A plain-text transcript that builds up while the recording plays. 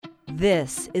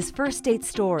This is First Date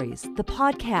Stories, the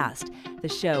podcast, the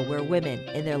show where women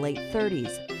in their late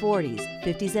 30s, 40s,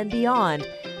 50s, and beyond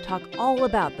talk all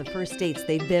about the first dates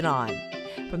they've been on.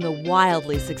 From the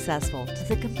wildly successful to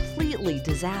the completely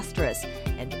disastrous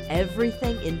and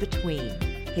everything in between.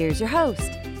 Here's your host,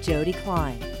 Jody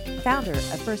Klein, founder of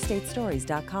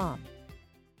FirstDateStories.com.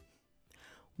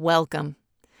 Welcome.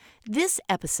 This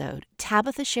episode,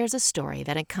 Tabitha shares a story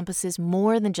that encompasses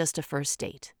more than just a first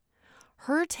date.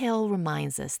 Her tale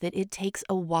reminds us that it takes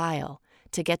a while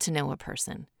to get to know a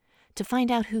person, to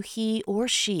find out who he or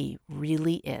she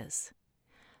really is.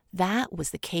 That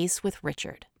was the case with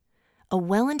Richard. A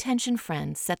well-intentioned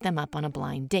friend set them up on a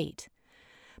blind date.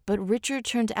 But Richard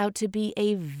turned out to be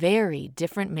a very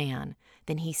different man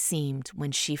than he seemed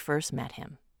when she first met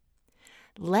him.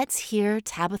 Let's hear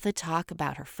Tabitha talk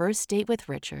about her first date with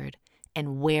Richard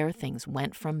and where things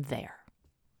went from there.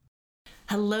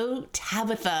 Hello,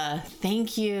 Tabitha.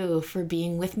 Thank you for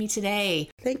being with me today.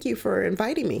 Thank you for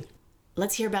inviting me.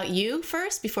 Let's hear about you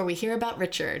first before we hear about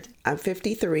Richard. I'm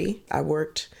 53. I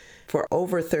worked for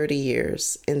over 30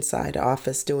 years inside the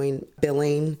office doing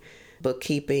billing,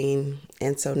 bookkeeping,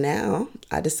 and so now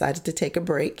I decided to take a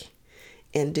break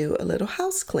and do a little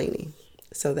house cleaning.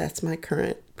 So that's my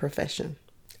current profession.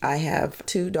 I have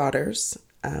two daughters.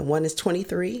 One is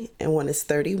 23 and one is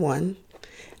 31.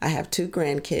 I have two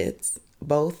grandkids,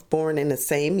 both born in the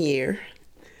same year.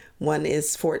 One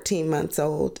is 14 months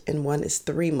old and one is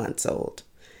 3 months old.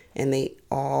 And they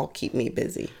all keep me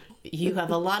busy. You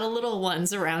have a lot of little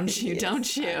ones around you, Yes,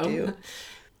 don't you? I do.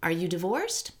 Are you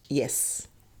divorced? Yes.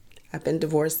 I've been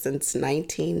divorced since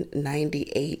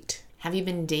 1998. Have you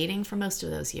been dating for most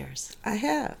of those years? I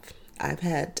have. I've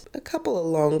had a couple of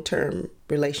long-term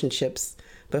relationships,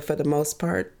 but for the most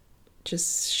part,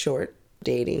 just short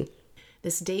dating.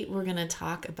 This date we're going to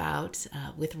talk about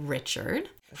with Richard.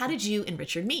 How did you and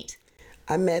Richard meet?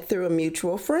 I met through a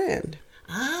mutual friend.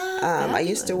 I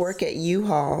used to work at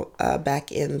U-Haul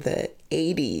back in the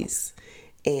 80s,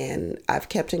 and I've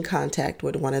kept in contact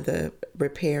with one of the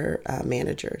repair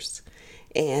managers.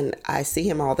 And I see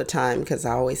him all the time because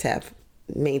I always have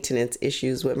maintenance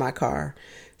issues with my car.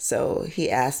 So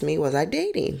he asked me, was I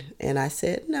dating? And I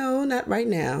said, no, not right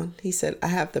now. He said, I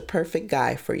have the perfect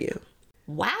guy for you.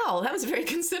 Wow, that was very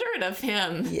considerate of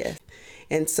him. Yes.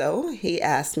 And so he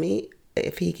asked me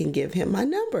if he can give him my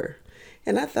number.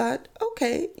 And I thought,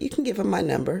 okay, you can give him my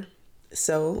number.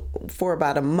 So for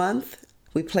about a month,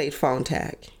 we played phone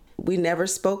tag. We never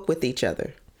spoke with each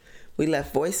other. We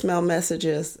left voicemail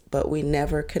messages, but we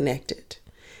never connected.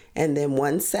 And then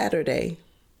one Saturday,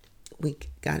 we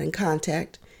got in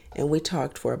contact and we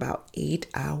talked for about 8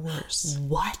 hours.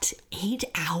 What? 8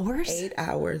 hours? 8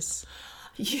 hours.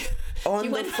 On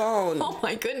the phone. Oh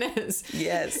my goodness.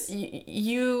 Yes.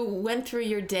 You went through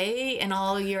your day and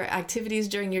all your activities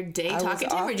during your day talking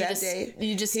to him, or you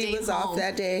just stayed home? He was off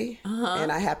that day,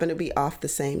 and I happened to be off the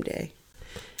same day.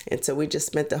 And so we just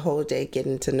spent the whole day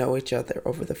getting to know each other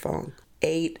over the phone.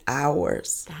 8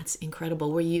 hours. That's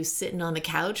incredible. Were you sitting on the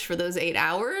couch for those 8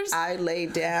 hours? I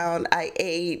laid down. I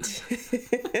ate.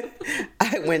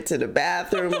 I went to the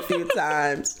bathroom a few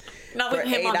times. Not with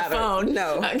him on the phone.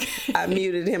 No. Okay. I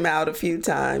muted him out a few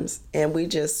times, and we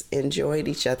just enjoyed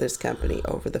each other's company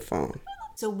over the phone.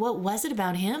 So what was it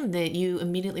about him that you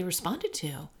immediately responded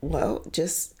to? Well,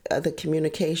 just the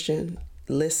communication,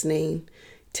 listening,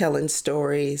 telling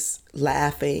stories,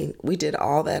 laughing. We did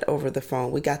all that over the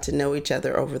phone. We got to know each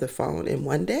other over the phone in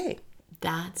one day.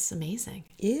 That's amazing.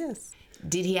 Yes.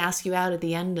 Did he ask you out at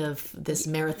the end of this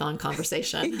marathon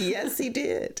conversation? Yes, he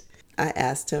did. I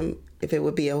asked him if it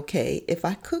would be okay if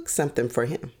I cooked something for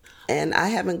him. And I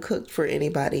haven't cooked for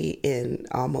anybody in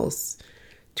almost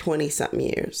 20-something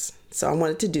years. So I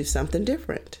wanted to do something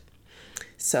different.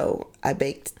 So I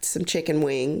baked some chicken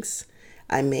wings.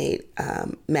 I made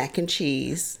mac and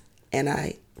cheese, and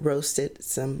I roasted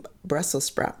some Brussels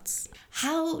sprouts.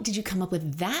 How did you come up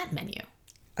with that menu?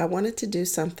 I wanted to do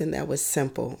something that was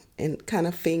simple and kind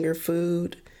of finger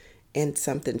food and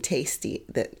something tasty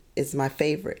that is my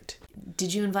favorite.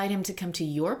 Did you invite him to come to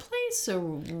your place, or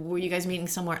were you guys meeting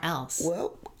somewhere else?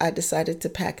 Well, I decided to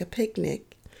pack a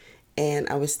picnic, and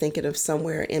I was thinking of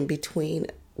somewhere in between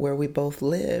where we both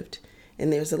lived,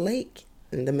 and there's a lake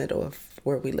in the middle of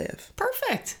where we live.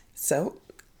 Perfect. So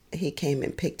he came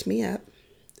and picked me up.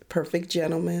 Perfect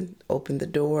gentleman, opened the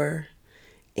door,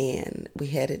 and we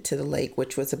headed to the lake,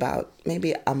 which was about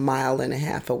maybe 1.5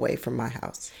 miles away from my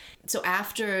house. So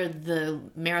after the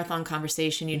marathon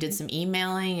conversation, you did some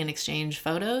emailing and exchanged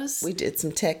photos? We did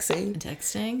some texting.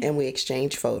 Texting? And we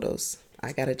exchanged photos.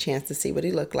 I got a chance to see what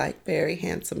he looked like. Very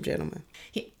handsome gentleman.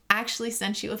 He actually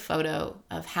sent you a photo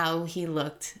of how he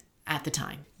looked at the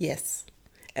time. Yes.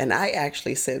 And I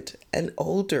actually sent an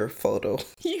older photo.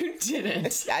 You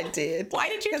didn't. I did. Why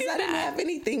did you do that? Because I didn't have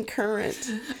anything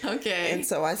current. Okay. And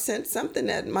so I sent something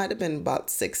that might have been about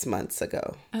 6 months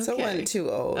ago. Okay. So it wasn't too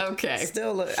old. Okay. I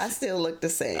still look the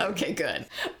same. Okay, good.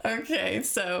 Okay,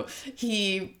 so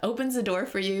he opens the door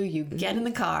for you. You get in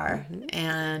the car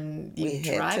and you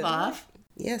drive off.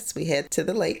 Yes, we head to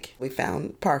the lake. We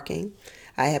found parking.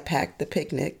 I had packed the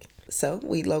picnic. So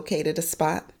we located a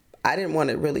spot. I didn't want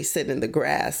to really sit in the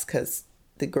grass because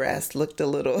the grass looked a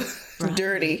little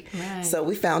dirty. Right. So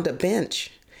we found a bench,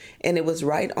 and it was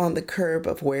right on the curb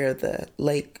of where the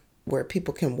lake, where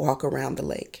people can walk around the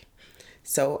lake.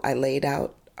 So I laid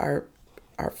out our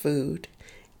food,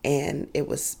 and it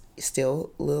was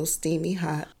still a little steamy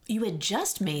hot. You had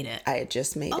just made it. I had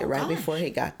just made it right before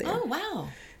he got there. Oh, wow.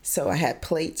 So I had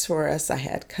plates for us, I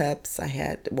had cups, I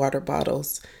had water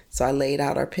bottles. So I laid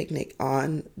out our picnic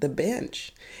on the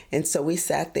bench. And so we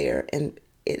sat there, and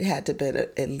it had to have been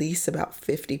at least about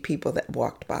 50 people that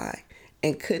walked by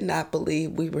and could not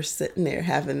believe we were sitting there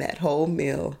having that whole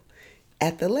meal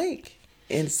at the lake.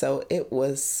 And so it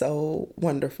was so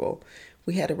wonderful.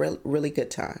 We had a really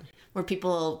good time. Were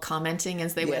people commenting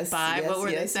as they went by? What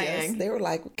were they saying? Yes. They were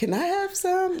like, "Can I have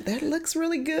some? That looks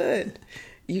really good.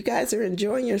 You guys are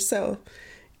enjoying yourself."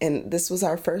 And this was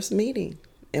our first meeting.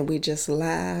 And we just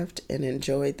laughed and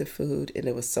enjoyed the food. And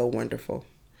it was so wonderful.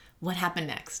 What happened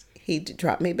next? He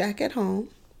dropped me back at home.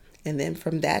 And then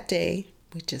from that day,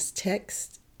 we just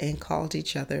texted and called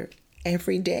each other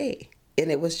every day.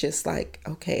 And it was just like,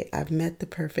 okay, I've met the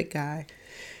perfect guy.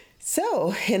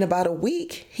 So in about a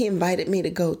week, he invited me to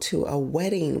go to a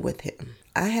wedding with him.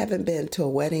 I haven't been to a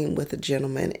wedding with a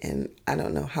gentleman in I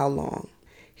don't know how long.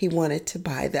 He wanted to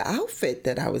buy the outfit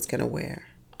that I was going to wear.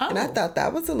 Oh. And I thought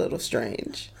that was a little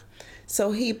strange.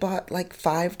 So he bought like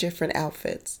 5 different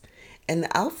outfits. And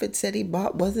the outfits that he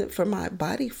bought wasn't for my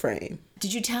body frame.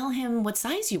 Did you tell him what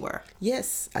size you were?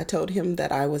 Yes, I told him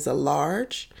that I was a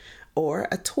large or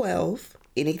a 12.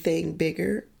 Anything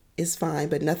bigger is fine,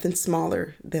 but nothing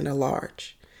smaller than a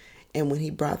large. And when he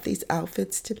brought these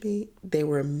outfits to me, they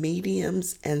were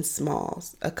mediums and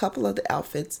smalls. A couple of the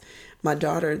outfits, my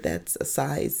daughter that's a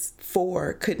size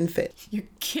 4 couldn't fit. You're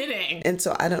kidding. And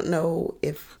so I don't know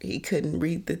if he couldn't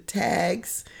read the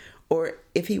tags or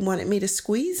if he wanted me to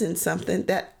squeeze in something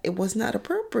that it was not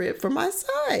appropriate for my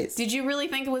size. Did you really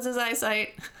think it was his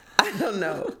eyesight? I don't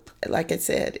know. Like I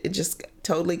said, it just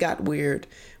totally got weird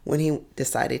when he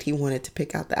decided he wanted to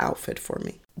pick out the outfit for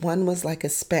me. One was like a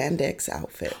spandex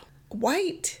outfit.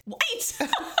 White.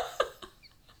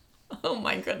 Oh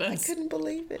my goodness. I couldn't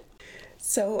believe it.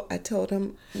 So I told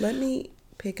him, let me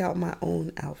pick out my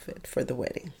own outfit for the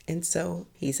wedding. And so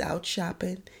he's out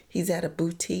shopping. He's at a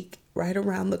boutique right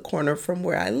around the corner from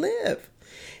where I live.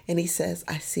 And he says,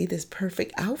 I see this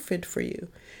perfect outfit for you.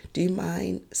 Do you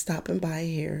mind stopping by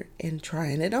here and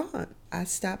trying it on? I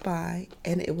stopped by,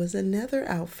 and it was another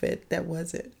outfit that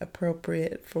wasn't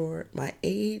appropriate for my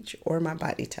age or my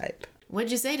body type.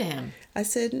 What'd you say to him? I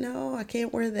said, no, I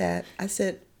can't wear that. I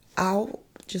said, I'll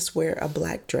just wear a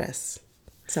black dress,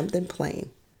 something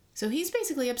plain. So he's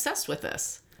basically obsessed with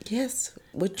this. Yes,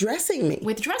 with dressing me.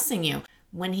 With dressing you.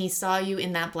 When he saw you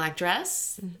in that black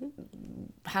dress,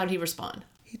 how did he respond?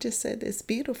 He just said, it's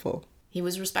beautiful. He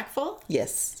was respectful?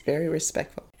 Yes, very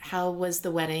respectful. How was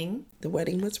the wedding? The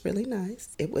wedding was really nice.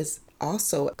 It was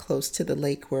also close to the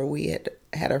lake where we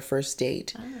had our first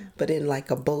date, but in like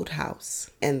a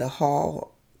boathouse. And the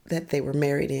hall that they were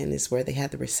married in is where they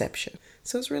had the reception.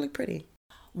 So it was really pretty.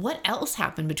 What else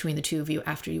happened between the two of you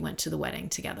after you went to the wedding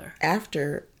together?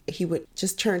 After, he would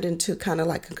just turned into kind of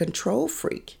like a control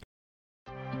freak.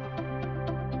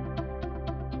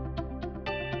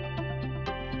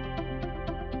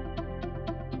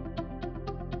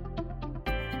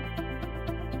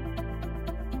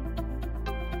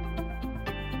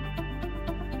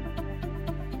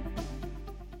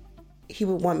 He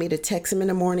would want me to text him in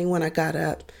the morning when I got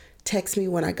up, text me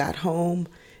when I got home,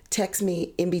 text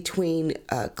me in between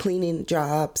cleaning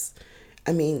jobs.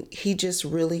 I mean, he just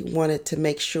really wanted to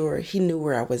make sure he knew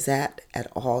where I was at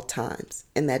all times.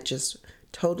 And that just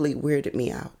totally weirded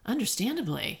me out.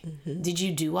 Understandably. Did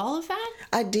you do all of that?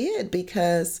 I did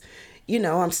because,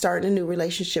 I'm starting a new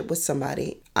relationship with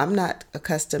somebody. I'm not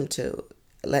accustomed to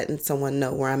letting someone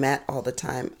know where I'm at all the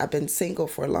time. I've been single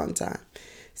for a long time.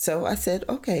 So I said,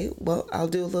 okay, well, I'll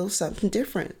do a little something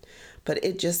different. But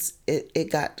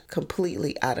it got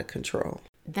completely out of control.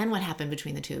 Then what happened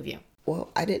between the two of you?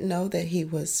 Well, I didn't know that he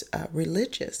was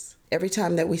religious. Every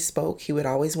time that we spoke, he would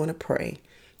always want to pray.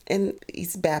 And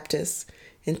he's Baptist,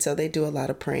 and so they do a lot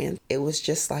of praying. It was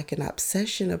just like an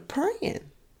obsession of praying.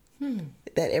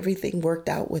 that everything worked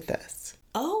out with us.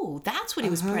 Oh, that's what he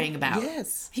was praying about.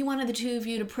 Yes. He wanted the two of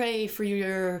you to pray for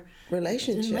your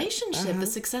Relationship. the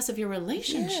success of your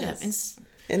relationship. Yes.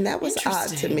 And that was odd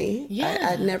to me. Yeah.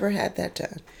 I'd never had that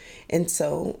done. And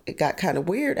so it got kind of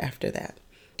weird after that.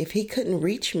 If he couldn't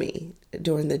reach me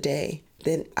during the day,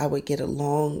 then I would get a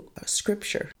long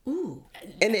scripture. Ooh.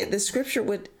 And the scripture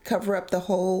would cover up the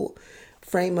whole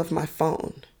frame of my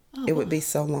phone. It would be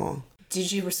so long.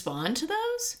 Did you respond to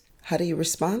those? How do you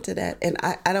respond to that? And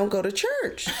I don't go to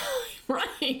church.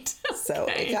 Right. So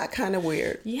it got kind of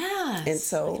weird. Yes. And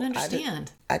so I can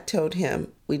understand. I told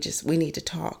him, we need to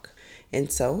talk.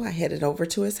 And so I headed over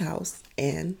to his house,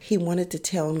 and he wanted to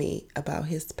tell me about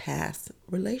his past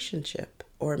relationship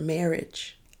or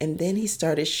marriage. And then he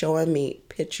started showing me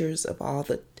pictures of all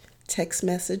the text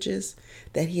messages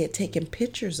that he had taken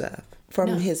pictures of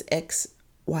from his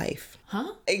ex-wife.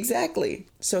 Huh? Exactly.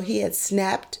 So he had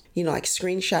snapped, like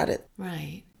screenshotted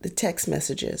Right. the text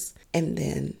messages and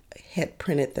then had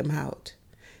printed them out.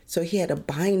 So he had a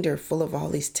binder full of all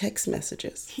these text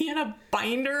messages. He had a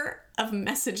binder of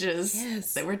messages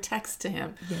Yes. that were text to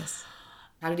him. Yes.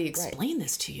 How did he explain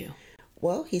this to you?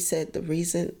 Well, he said the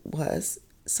reason was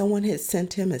someone had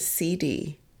sent him a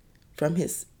CD from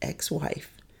his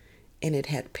ex-wife, and it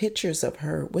had pictures of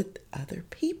her with other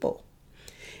people.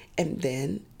 And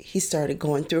then he started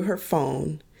going through her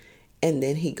phone, and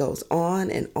then he goes on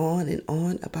and on and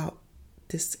on about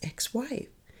this ex-wife.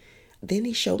 Then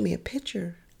he showed me a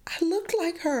picture. I looked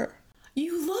like her.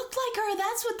 You looked like her.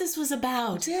 That's what this was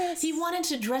about. Yes. He wanted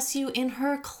to dress you in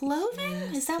her clothing?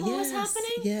 Yes. Is that what was Yes.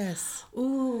 happening? Yes.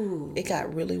 Ooh. It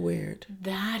got really weird.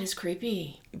 That is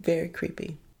creepy. Very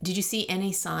creepy. Did you see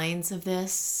any signs of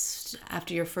this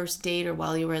after your first date or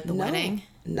while you were at the wedding?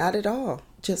 Not at all.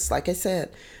 Just like I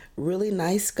said, really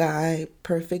nice guy,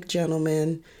 perfect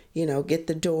gentleman, get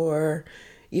the door,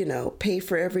 pay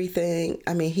for everything.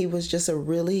 I mean, he was just a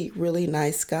really, really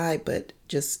nice guy, but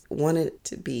just wanted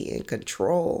to be in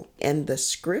control. And the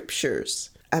scriptures,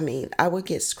 I would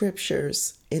get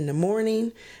scriptures in the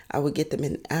morning. I would get them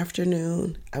in the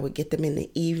afternoon. I would get them in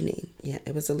the evening. Yeah,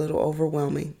 it was a little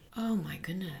overwhelming. Oh my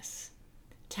goodness.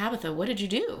 Tabitha, what did you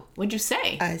do? What did you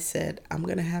say? I said, I'm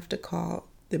going to have to call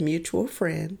the mutual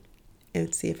friend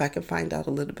and see if I can find out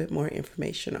a little bit more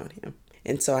information on him.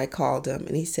 And so I called him,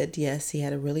 and he said, yes, he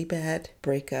had a really bad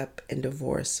breakup and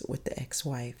divorce with the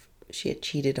ex-wife. She had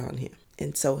cheated on him.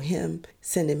 And so him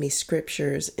sending me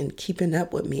scriptures and keeping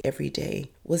up with me every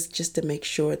day was just to make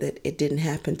sure that it didn't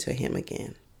happen to him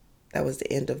again. That was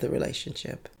the end of the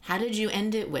relationship. How did you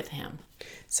end it with him?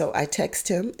 So I texted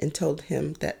him and told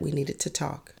him that we needed to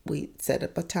talk. We set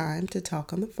up a time to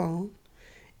talk on the phone.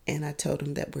 And I told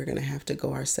him that we're going to have to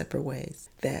go our separate ways.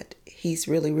 That he's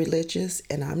really religious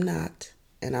and I'm not.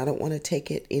 And I don't want to take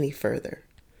it any further.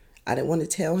 I didn't want to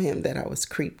tell him that I was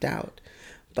creeped out.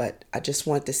 But I just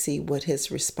wanted to see what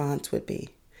his response would be.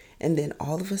 And then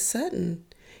all of a sudden,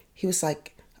 he was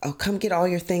like, oh, come get all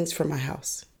your things from my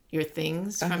house. Your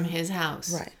things from his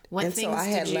house? Right. What and things so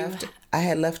I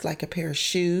had left like a pair of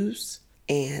shoes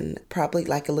and probably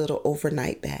like a little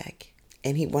overnight bag.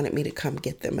 And he wanted me to come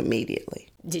get them immediately.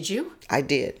 Did you? I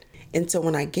did. And so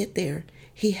when I get there,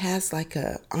 he has like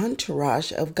a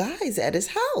entourage of guys at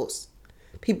his house.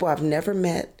 People I've never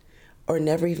met or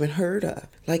never even heard of.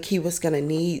 Like he was going to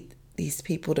need these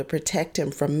people to protect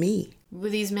him from me. Were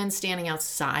these men standing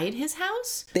outside his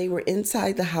house? They were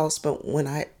inside the house, but when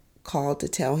I called to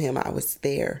tell him I was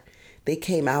there, they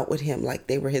came out with him like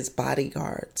they were his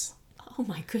bodyguards. Oh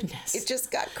my goodness. It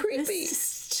just got creepy. This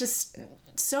is just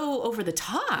so over the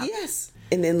top. Yes.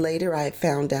 And then later I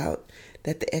found out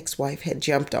that the ex-wife had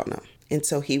jumped on him. And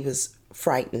so he was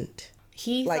frightened.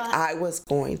 I was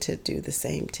going to do the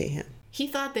same to him. He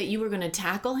thought that you were going to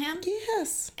tackle him?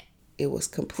 Yes. It was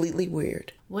completely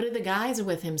weird. What did the guys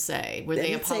with him say? Were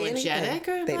they apologetic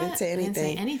or They didn't say anything.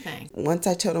 They didn't say anything. Once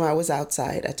I told him I was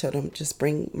outside, I told him just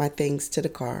bring my things to the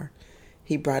car.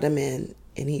 He brought him in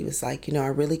and he was like, I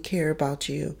really care about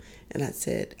you. And I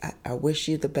said, I wish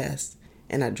you the best.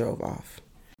 And I drove off.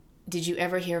 Did you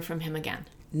ever hear from him again?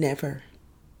 Never.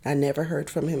 I never heard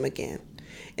from him again.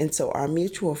 And so our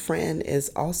mutual friend is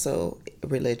also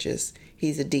religious.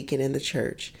 He's a deacon in the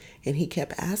church. And he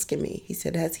kept asking me, he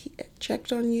said, has he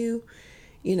checked on you,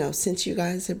 since you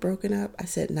guys had broken up? I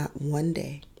said, not one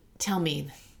day. Tell me,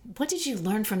 what did you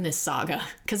learn from this saga?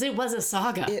 Because it was a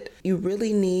saga. You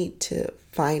really need to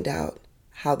find out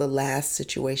how the last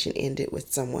situation ended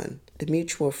with someone. The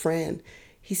mutual friend,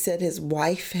 he said his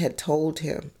wife had told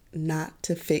him not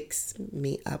to fix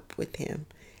me up with him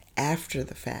after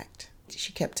the fact.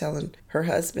 She kept telling her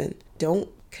husband, don't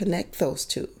connect those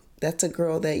two. That's a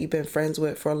girl that you've been friends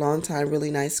with for a long time,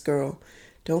 really nice girl.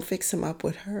 Don't fix him up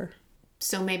with her.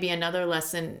 So maybe another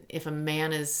lesson, if a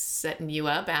man is setting you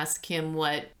up, ask him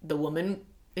what the woman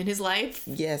in his life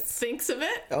thinks of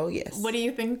it. Oh, yes. What do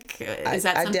you think? Is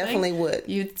that something I definitely would.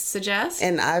 You'd suggest?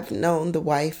 And I've known the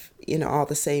wife, all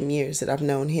the same years that I've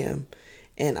known him.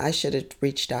 And I should have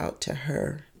reached out to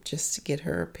her just to get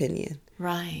her opinion.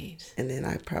 Right. And then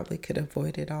I probably could have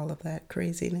avoided all of that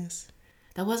craziness.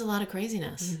 That was a lot of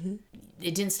craziness. Mm-hmm.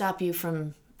 It didn't stop you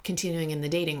from continuing in the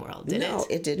dating world, did it? No,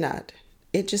 it did not.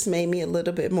 It just made me a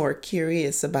little bit more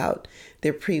curious about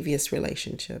their previous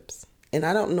relationships. And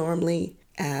I don't normally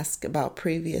ask about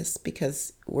previous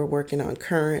because we're working on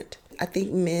current. I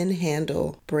think men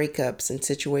handle breakups and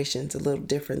situations a little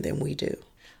different than we do.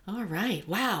 All right.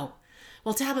 Wow.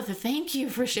 Well, Tabitha, thank you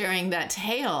for sharing that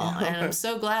tale. And I'm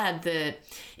so glad that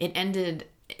it ended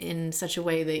in such a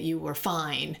way that you were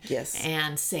fine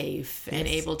and safe and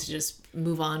able to just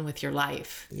move on with your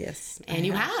life. Yes. And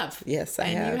you have. Yes, I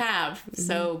have. And you have. Mm-hmm.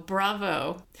 So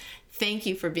bravo. Thank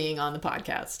you for being on the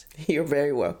podcast. You're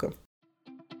very welcome.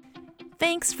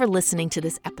 Thanks for listening to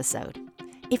this episode.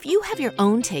 If you have your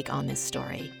own take on this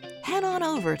story, head on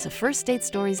over to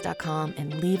firstdatestories.com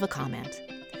and leave a comment.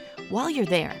 While you're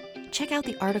there, check out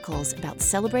the articles about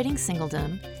celebrating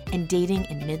singledom and dating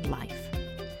in midlife.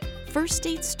 First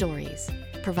Date Stories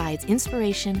provides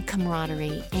inspiration,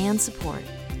 camaraderie, and support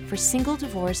for single,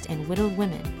 divorced, and widowed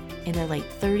women in their late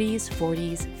 30s,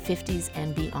 40s, 50s,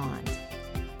 and beyond.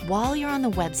 While you're on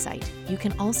the website, you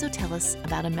can also tell us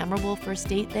about a memorable first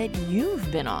date that you've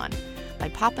been on by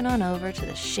popping on over to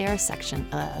the share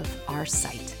section of our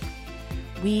site.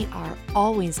 We are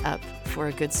always up for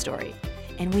a good story,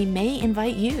 and we may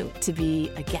invite you to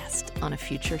be a guest on a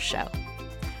future show.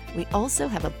 We also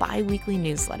have a bi-weekly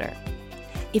newsletter.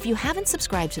 If you haven't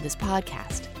subscribed to this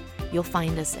podcast, you'll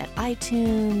find us at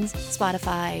iTunes,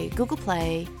 Spotify, Google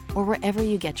Play, or wherever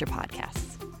you get your podcasts.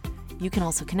 You can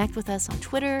also connect with us on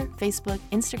Twitter, Facebook,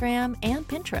 Instagram, and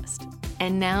Pinterest.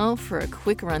 And now for a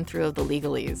quick run-through of the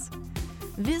legalese.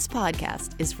 This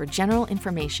podcast is for general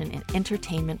information and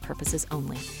entertainment purposes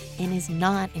only and is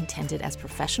not intended as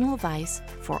professional advice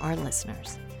for our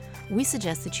listeners. We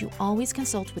suggest that you always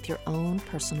consult with your own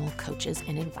personal coaches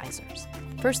and advisors.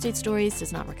 First Date Stories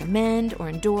does not recommend or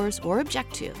endorse or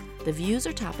object to the views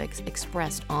or topics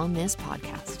expressed on this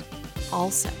podcast.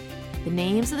 Also, the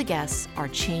names of the guests are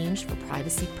changed for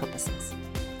privacy purposes.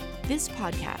 This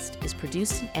podcast is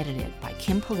produced and edited by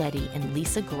Kim Paletti and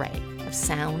Lisa Gray of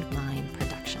Sound Mind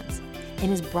Productions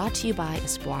and is brought to you by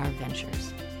Espoir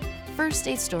Ventures. First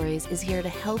Date Stories is here to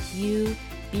help you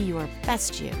be your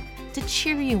best you, to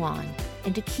cheer you on,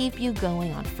 and to keep you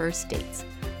going on first dates,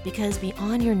 because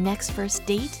beyond your next first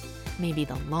date may be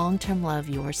the long-term love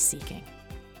you're seeking.